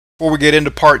Before we get into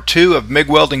part 2 of Mig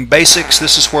Welding Basics,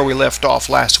 this is where we left off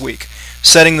last week.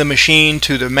 Setting the machine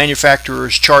to the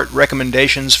manufacturer's chart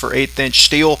recommendations for 1/8 inch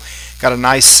steel. Got a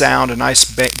nice sound, a nice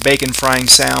bacon frying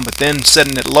sound, but then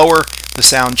setting it lower, the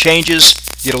sound changes.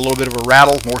 Get a little bit of a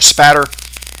rattle, more spatter.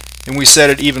 And we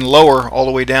set it even lower, all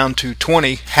the way down to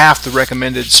 20, half the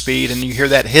recommended speed, and you hear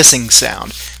that hissing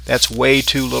sound. That's way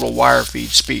too little wire feed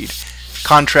speed.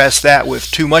 Contrast that with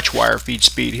too much wire feed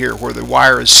speed here, where the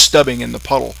wire is stubbing in the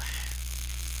puddle.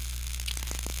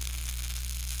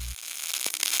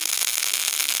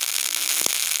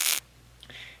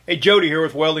 Hey, Jody here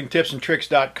with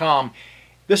weldingtipsandtricks.com.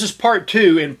 This is part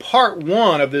 2. In part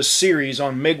 1 of this series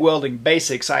on MIG Welding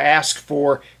Basics, I asked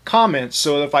for comments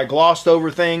so that if I glossed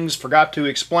over things, forgot to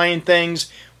explain things,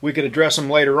 we could address them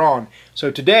later on.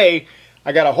 So today,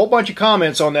 I got a whole bunch of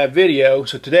comments on that video,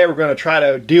 so today we're going to try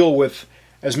to deal with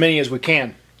as many as we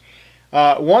can.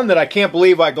 One that I can't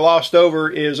believe I glossed over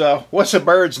is, what's a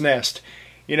bird's nest?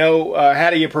 You know, how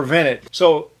do you prevent it?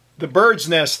 So, the bird's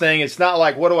nest thing, it's not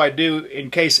like what do I do in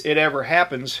case it ever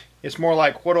happens. It's more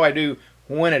like what do I do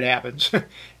when it happens.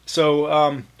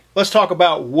 So let's talk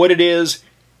about what it is,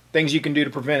 things you can do to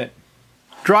prevent it.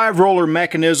 Drive roller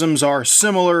mechanisms are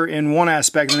similar in one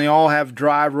aspect, and they all have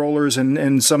drive rollers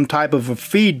and some type of a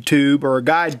feed tube or a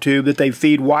guide tube that they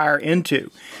feed wire into.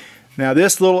 Now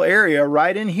this little area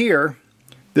right in here,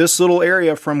 this little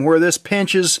area from where this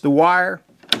pinches the wire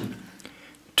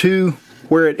to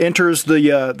where it enters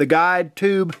the guide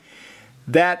tube,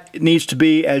 that needs to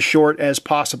be as short as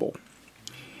possible.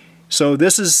 So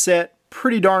this is set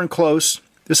pretty darn close.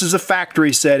 This is a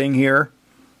factory setting here.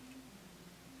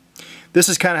 This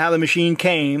is kind of how the machine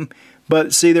came,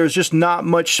 but see, there's just not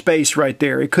much space right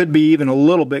there. It could be even a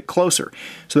little bit closer.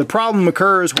 So the problem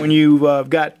occurs when you've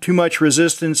got too much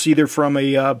resistance, either from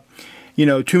a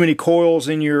too many coils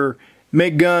in your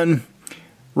MIG gun,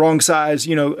 wrong size,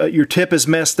 your tip is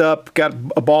messed up, got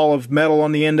a ball of metal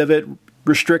on the end of it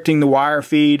restricting the wire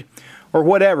feed or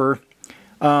whatever,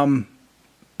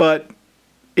 but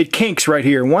it kinks right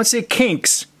here. Once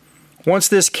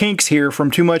this kinks here from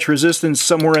too much resistance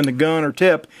somewhere in the gun or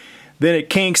tip, then it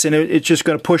kinks and it's just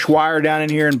going to push wire down in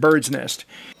here and bird's nest.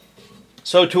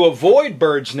 So to avoid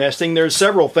bird's nesting, there's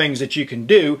several things that you can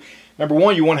do. Number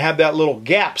one, you want to have that little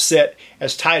gap set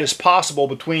as tight as possible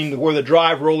between where the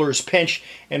drive rollers pinch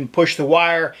and push the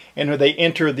wire and where they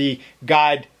enter the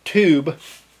guide tube.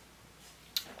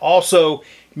 Also,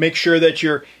 make sure that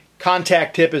your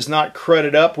contact tip is not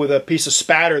crudted up with a piece of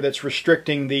spatter that's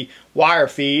restricting the wire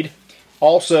feed.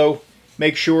 Also,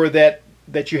 make sure that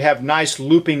you have nice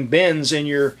looping bends in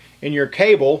your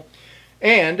cable.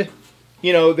 And,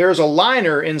 there's a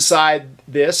liner inside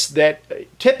this that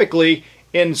typically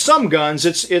in some guns,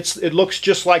 it looks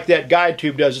just like that guide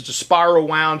tube does. It's a spiral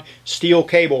wound steel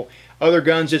cable. Other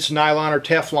guns, it's nylon or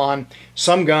Teflon.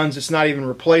 Some guns, it's not even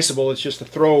replaceable. It's just a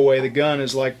throwaway. The gun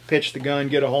is like pitch the gun,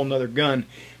 get a whole nother gun.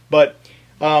 But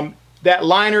that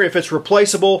liner, if it's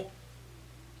replaceable,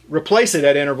 replace it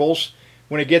at intervals.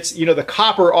 When it gets,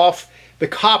 the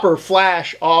copper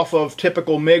flash off of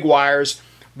typical MIG wires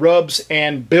rubs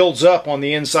and builds up on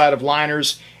the inside of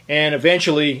liners, and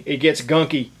eventually it gets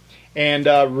gunky and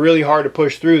really hard to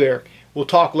push through there. We'll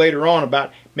talk later on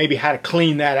about maybe how to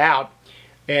clean that out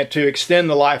and to extend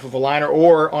the life of a liner,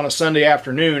 or on a Sunday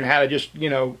afternoon how to just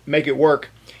make it work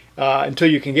until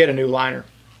you can get a new liner.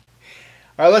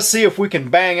 All right, let's see if we can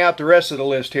bang out the rest of the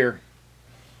list here.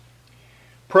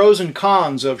 Pros and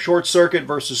cons of short circuit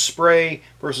versus spray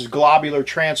versus globular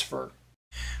transfer.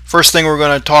 First thing we're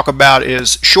going to talk about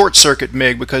is short circuit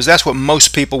MIG, because that's what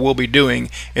most people will be doing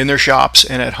in their shops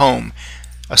and at home,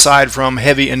 aside from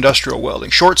heavy industrial welding.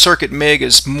 Short circuit MIG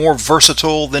is more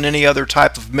versatile than any other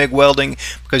type of MIG welding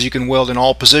because you can weld in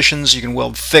all positions. You can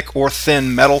weld thick or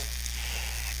thin metal.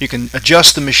 You can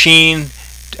adjust the machine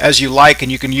as you like,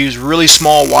 and you can use really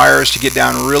small wires to get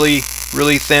down really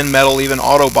thin metal, even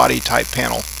auto body type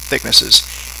panel thicknesses.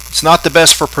 It's not the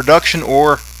best for production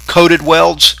or coated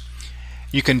welds.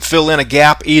 You can fill in a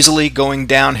gap easily going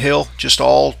downhill. Just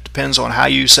all depends on how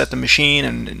you set the machine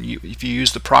and if you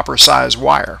use the proper size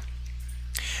wire.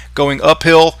 Going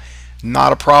uphill,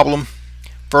 not a problem.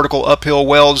 Vertical uphill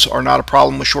welds are not a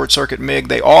problem with short circuit MIG.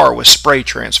 They are with spray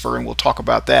transfer, and we'll talk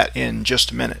about that in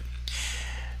just a minute.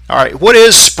 Alright, what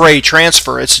is spray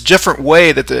transfer? It's a different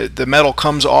way that the metal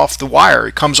comes off the wire.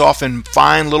 It comes off in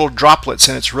fine little droplets,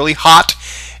 and it's really hot.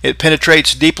 It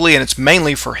penetrates deeply, and it's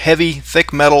mainly for heavy,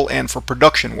 thick metal and for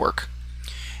production work.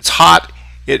 It's hot.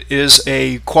 It is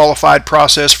a qualified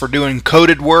process for doing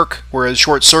coated work, whereas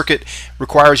short circuit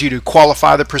requires you to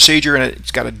qualify the procedure, and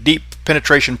it's got a deep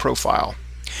penetration profile.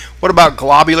 What about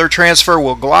globular transfer?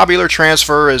 Well, globular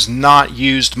transfer is not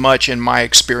used much in my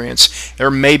experience.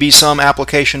 There may be some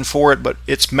application for it, but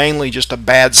it's mainly just a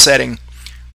bad setting.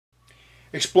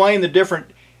 Explain the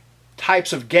different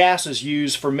types of gases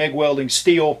used for MIG welding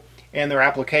steel and their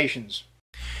applications.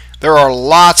 There are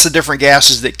lots of different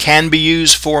gases that can be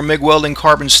used for MIG welding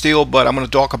carbon steel, but I'm going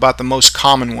to talk about the most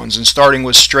common ones, and starting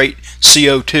with straight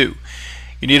CO2.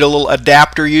 You need a little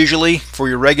adapter usually for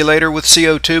your regulator with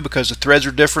CO2 because the threads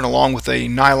are different, along with a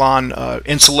nylon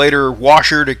insulator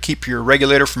washer to keep your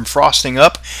regulator from frosting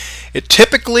up. It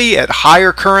typically, at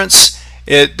higher currents,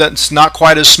 it's not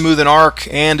quite as smooth an arc,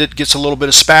 and it gets a little bit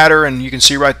of spatter, and you can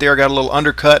see right there I got a little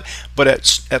undercut. But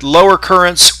at lower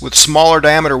currents with smaller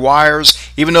diameter wires,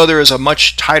 even though there is a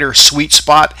much tighter sweet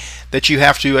spot that you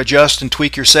have to adjust and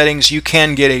tweak your settings, you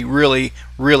can get a really,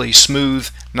 really smooth,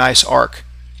 nice arc.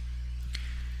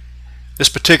 This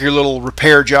particular little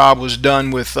repair job was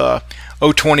done with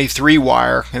 023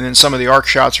 wire, and then some of the arc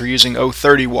shots are using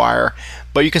 030 wire.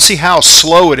 But you can see how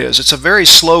slow it is. It's a very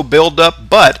slow build-up,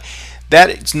 but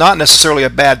that's not necessarily a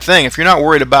bad thing. If you're not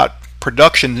worried about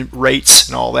production rates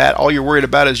and all that, all you're worried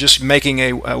about is just making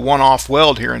a one-off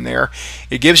weld here and there.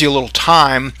 It gives you a little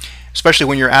time, especially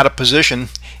when you're out of position.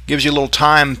 It gives you a little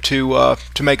time to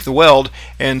make the weld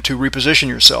and to reposition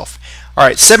yourself.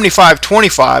 Alright,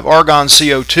 7525 argon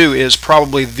CO2 is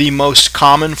probably the most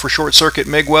common for short circuit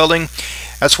MIG welding.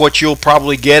 That's what you'll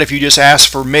probably get if you just ask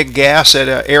for MIG gas at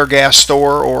an air gas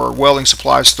store or welding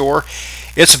supply store.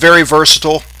 It's very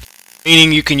versatile,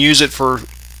 meaning you can use it for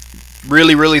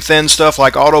really, really thin stuff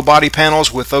like auto body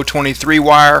panels with 023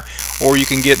 wire, or you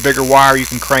can get bigger wire. You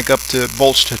can crank up to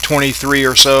volts to 23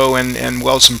 or so and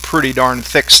weld some pretty darn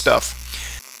thick stuff.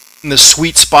 The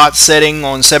sweet spot setting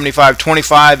on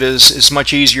 7525 is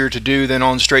much easier to do than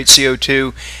on straight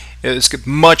CO2. It's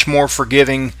much more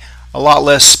forgiving, a lot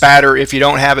less spatter if you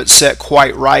don't have it set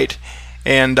quite right.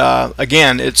 And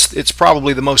again, it's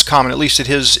probably the most common, at least it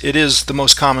is the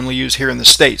most commonly used here in the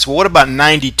States. Well, what about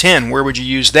 9010? Where would you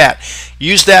use that?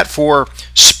 Use that for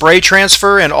spray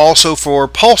transfer and also for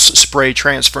pulse spray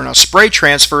transfer. Now, spray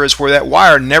transfer is where that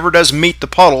wire never does meet the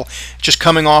puddle, just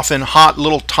coming off in hot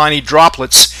little tiny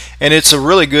droplets, and it's a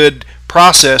really good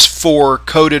process for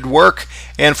coated work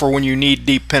and for when you need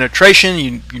deep penetration.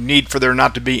 You need for there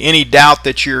not to be any doubt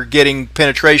that you're getting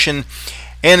penetration.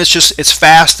 And it's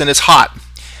fast and it's hot.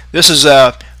 This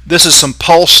is some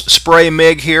pulse spray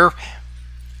MIG here,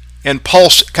 and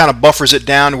pulse kind of buffers it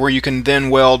down where you can then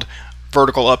weld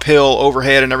vertical, uphill,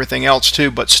 overhead, and everything else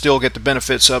too, but still get the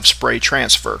benefits of spray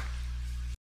transfer.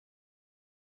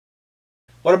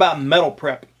 What about metal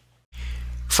prep?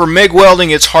 For MIG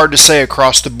welding, it's hard to say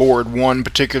across the board one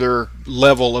particular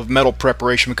level of metal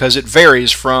preparation because it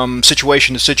varies from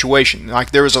situation to situation.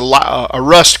 Like there was a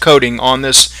rust coating on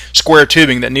this square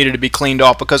tubing that needed to be cleaned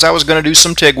off because I was going to do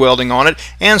some TIG welding on it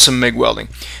and some MIG welding.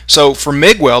 So for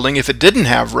MIG welding, if it didn't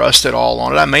have rust at all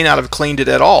on it, I may not have cleaned it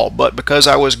at all. But because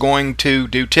I was going to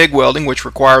do TIG welding, which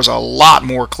requires a lot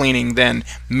more cleaning than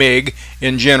MIG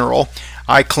in general,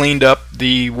 I cleaned up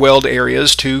the weld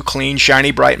areas to clean,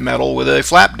 shiny, bright metal with a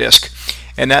flap disc,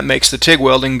 and that makes the TIG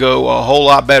welding go a whole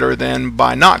lot better than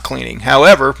by not cleaning.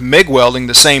 However, MIG welding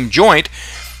the same joint,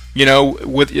 you know,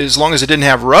 as long as it didn't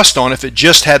have rust on, if it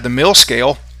just had the mill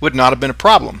scale, would not have been a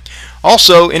problem.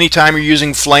 Also, anytime you're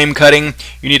using flame cutting,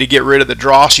 you need to get rid of the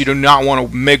dross. You do not want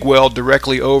to MIG weld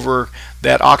directly over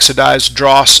that oxidized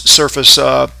dross surface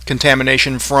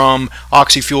contamination from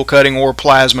oxy-fuel cutting or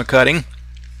plasma cutting.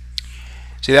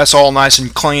 See, that's all nice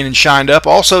and clean and shined up.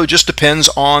 Also, it just depends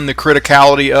on the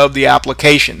criticality of the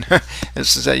application.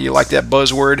 You like that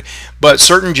buzzword. But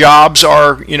certain jobs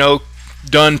are, you know,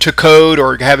 done to code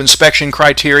or have inspection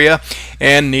criteria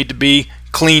and need to be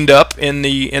cleaned up in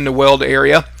the weld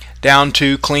area down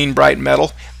to clean, bright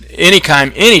metal.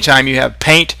 Anytime you have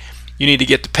paint, you need to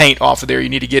get the paint off of there. You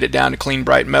need to get it down to clean,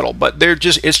 bright metal. But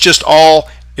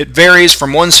it varies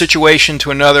from one situation to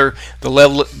another, the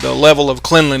level of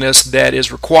cleanliness that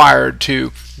is required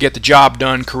to get the job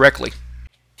done correctly.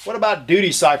 What about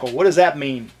duty cycle? What does that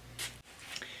mean?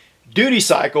 Duty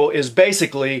cycle is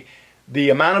basically the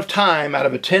amount of time out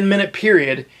of a 10-minute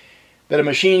period that a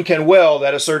machine can weld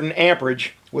at a certain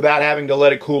amperage without having to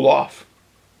let it cool off.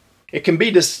 It can be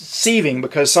deceiving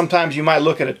because sometimes you might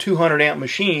look at a 200 amp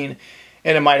machine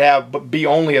and it might be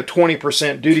only a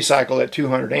 20% duty cycle at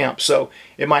 200 amps. So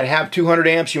it might have 200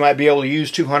 amps, you might be able to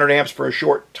use 200 amps for a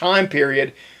short time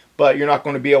period, but you're not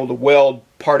going to be able to weld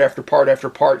part after part after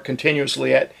part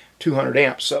continuously at 200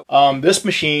 amps. So this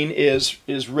machine is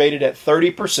rated at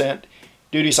 30%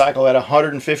 duty cycle at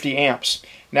 150 amps.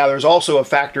 Now there's also a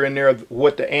factor in there of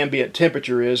what the ambient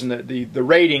temperature is, and the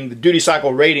rating, the duty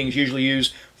cycle ratings usually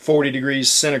use 40 degrees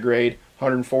centigrade,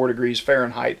 104 degrees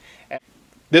Fahrenheit.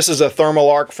 This is a thermal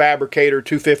arc fabricator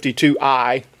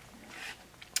 252i,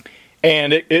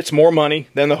 and it's more money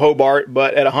than the Hobart,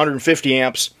 but at 150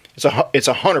 amps it's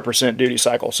 100% duty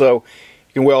cycle, so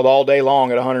you can weld all day long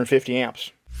at 150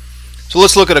 amps. So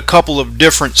let's look at a couple of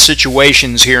different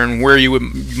situations here and where you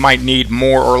might need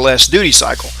more or less duty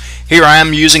cycle. Here I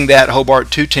am using that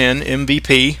Hobart 210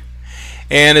 MVP,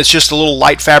 and it's just a little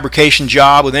light fabrication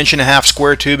job with 1.5"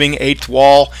 square tubing, 1/8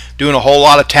 wall, doing a whole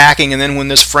lot of tacking, and then when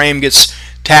this frame gets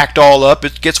tacked all up,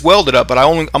 it gets welded up. But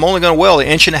I'm only going to weld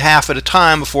 1.5" at a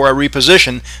time before I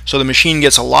reposition, so the machine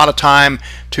gets a lot of time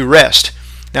to rest.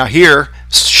 Now here,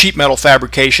 sheet metal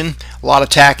fabrication, a lot of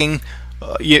tacking.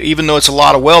 Even though it's a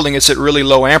lot of welding, it's at really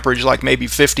low amperage, like maybe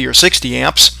 50 or 60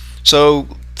 amps. So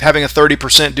having a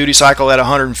 30% duty cycle at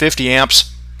 150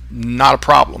 amps, not a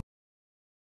problem.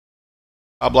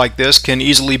 A job like this can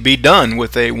easily be done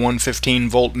with a 115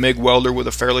 volt MIG welder with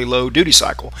a fairly low duty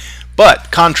cycle.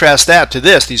 But contrast that to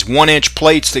this, these 1-inch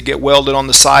plates that get welded on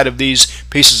the side of these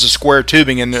pieces of square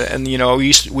tubing, and you know, we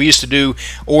used to do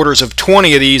orders of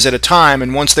 20 of these at a time,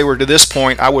 and once they were to this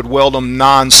point I would weld them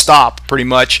non-stop pretty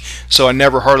much, so I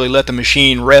never hardly let the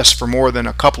machine rest for more than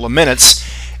a couple of minutes.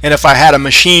 And if I had a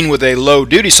machine with a low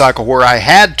duty cycle where I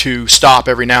had to stop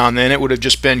every now and then, it would have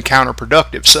just been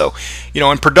counterproductive. So, you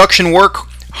know, in production work,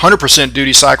 100%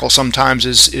 duty cycle sometimes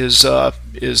is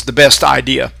the best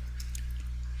idea.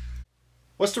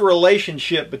 What's the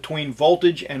relationship between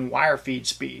voltage and wire feed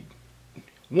speed?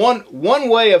 One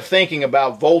way of thinking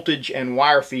about voltage and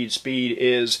wire feed speed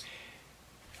is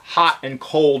hot and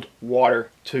cold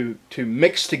water to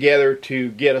mix together to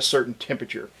get a certain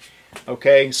temperature.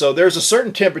 Okay, so there's a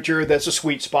certain temperature that's a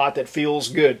sweet spot that feels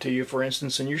good to you, for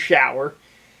instance in your shower.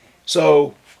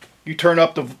 So you turn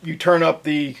up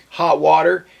the hot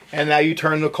water, and now you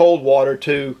turn the cold water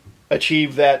to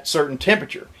achieve that certain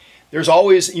temperature. There's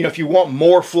always, you know, if you want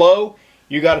more flow,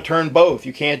 you got to turn both.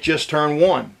 You can't just turn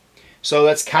one. So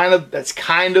that's kind of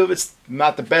it's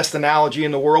not the best analogy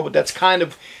in the world, but that's kind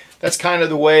of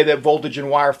the way that voltage and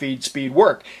wire feed speed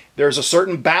work. There's a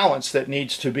certain balance that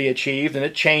needs to be achieved, and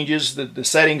it changes. The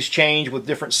settings change with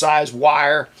different size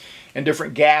wire and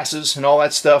different gases and all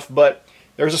that stuff, but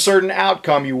there's a certain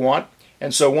outcome you want.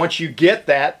 And so once you get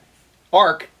that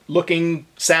arc looking,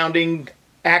 sounding,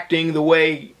 acting the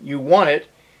way you want it,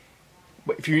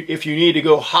 if you need to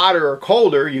go hotter or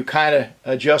colder, you kind of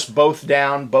adjust both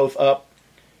down, both up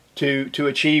to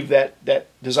achieve that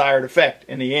desired effect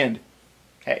in the end.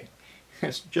 Hey,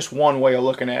 it's just one way of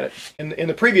looking at it. In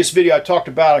the previous video, I talked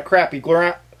about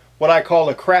what I call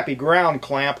a crappy ground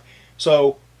clamp.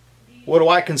 So what do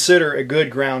I consider a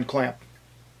good ground clamp?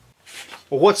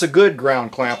 Well, what's a good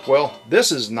ground clamp? Well,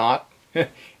 this is not. I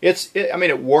mean,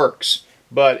 it works,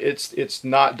 but it's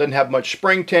not, doesn't have much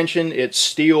spring tension. It's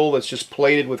steel that's just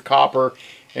plated with copper,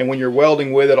 and when you're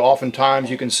welding with it,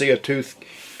 oftentimes you can see a tooth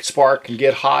spark and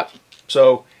get hot.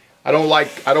 So I don't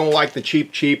like the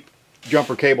cheap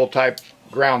jumper cable type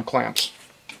ground clamps.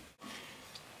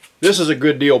 This is a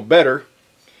good deal better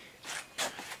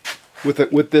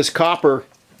with this copper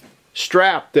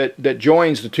strap that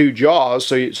joins the two jaws,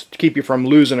 so to keep you from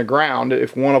losing a ground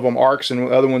if one of them arcs and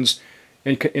the other one's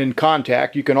in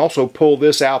contact. You can also pull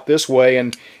this out this way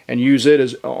and use it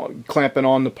as clamping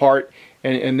on the part,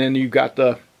 and then you've got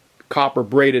the copper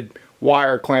braided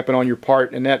wire clamping on your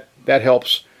part, and that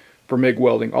helps for MIG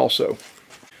welding also.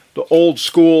 The old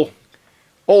school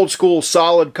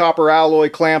solid copper alloy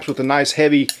clamps with a nice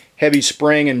heavy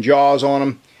spring and jaws on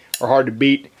them are hard to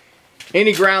beat.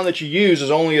 Any ground that you use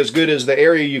is only as good as the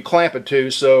area you clamp it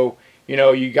to, so you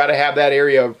know you got to have that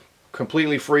area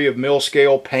completely free of mill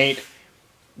scale, paint,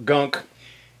 gunk.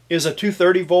 Is a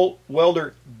 230 volt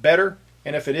welder better?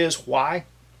 And if it is, why?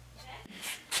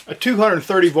 A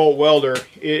 230 volt welder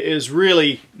is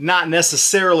really not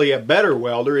necessarily a better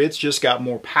welder. It's just got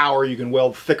more power. You can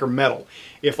weld thicker metal.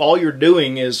 If all you're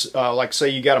doing is, like say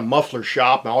you got a muffler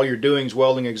shop and all you're doing is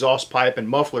welding exhaust pipe and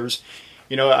mufflers,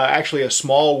 you know, actually a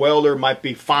small welder might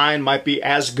be fine, might be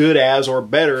as good as or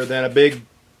better than a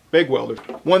big welder.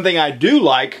 One thing I do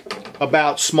like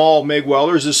about small MIG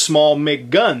welders is small MIG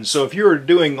guns. So if you were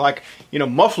doing, like, you know,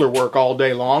 muffler work all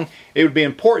day long, it would be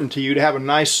important to you to have a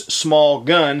nice small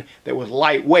gun that was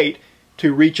lightweight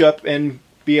to reach up and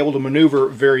be able to maneuver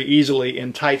very easily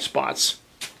in tight spots.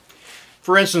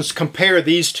 For instance, compare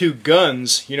these two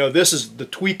guns. You know, this is the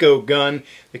Tweco gun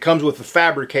that comes with the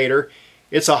fabricator.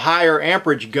 It's a higher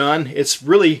amperage gun. It's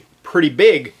really pretty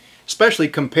big, especially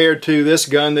compared to this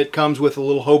gun that comes with a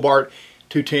little Hobart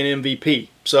 210 MVP.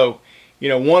 So You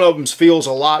know, one of them feels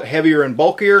a lot heavier and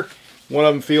bulkier. One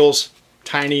of them feels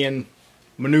tiny and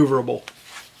maneuverable.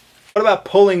 What about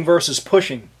pulling versus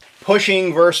pushing?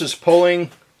 Pushing versus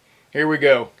pulling. Here we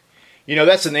go. You know,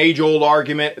 that's an age-old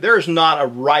argument. There's not a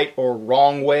right or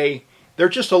wrong way. They're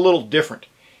just a little different.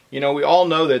 You know, we all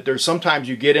know that there's sometimes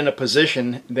you get in a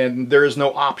position, then there is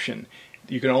no option.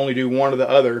 You can only do one or the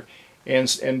other.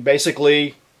 And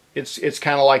basically, it's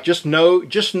kind of like just know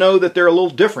that they're a little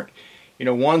different. You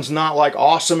know, one's not like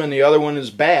awesome and the other one is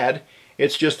bad.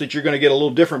 It's just that you're going to get a little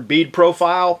different bead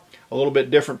profile, a little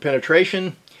bit different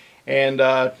penetration, and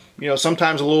you know,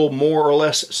 sometimes a little more or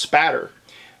less spatter.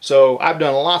 So I've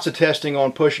done lots of testing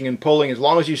on pushing and pulling. As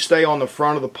long as you stay on the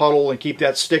front of the puddle and keep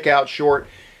that stick out short,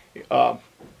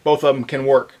 both of them can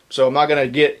work. So I'm not going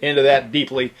to get into that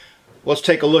deeply. Let's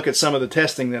take a look at some of the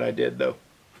testing that I did though.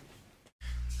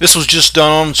 This was just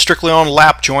done strictly on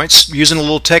lap joints, using a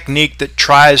little technique that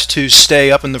tries to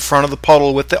stay up in the front of the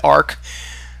puddle with the arc.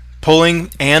 Pulling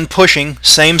and pushing,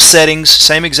 same settings,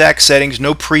 same exact settings,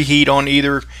 no preheat on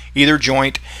either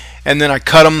joint. And then I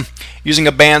cut them using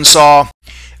a bandsaw,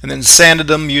 and then sanded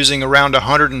them using around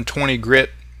 120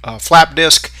 grit flap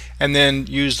disc, and then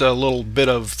used a little bit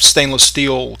of stainless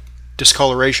steel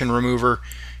discoloration remover,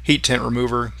 heat tint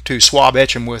remover, to swab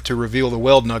etch them with to reveal the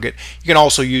weld nugget. You can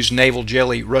also use naval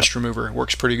jelly rust remover. It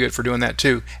works pretty good for doing that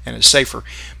too, and it's safer.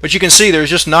 But you can see there's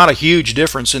just not a huge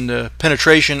difference in the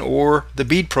penetration or the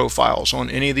bead profiles on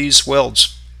any of these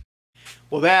welds.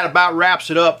 Well, that about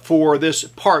wraps it up for this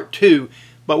part 2.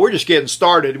 But we're just getting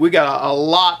started. We got a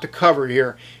lot to cover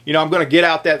here. You know, I'm going to get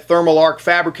out that thermal arc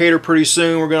fabricator pretty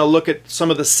soon. We're going to look at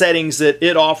some of the settings that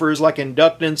it offers, like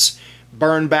inductance,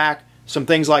 burn back, some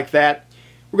things like that.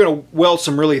 We're going to weld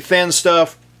some really thin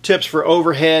stuff, tips for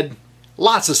overhead,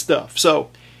 lots of stuff. So,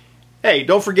 hey,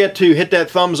 don't forget to hit that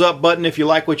thumbs up button if you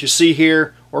like what you see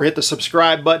here, or hit the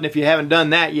subscribe button if you haven't done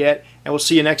that yet, and we'll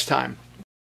see you next time.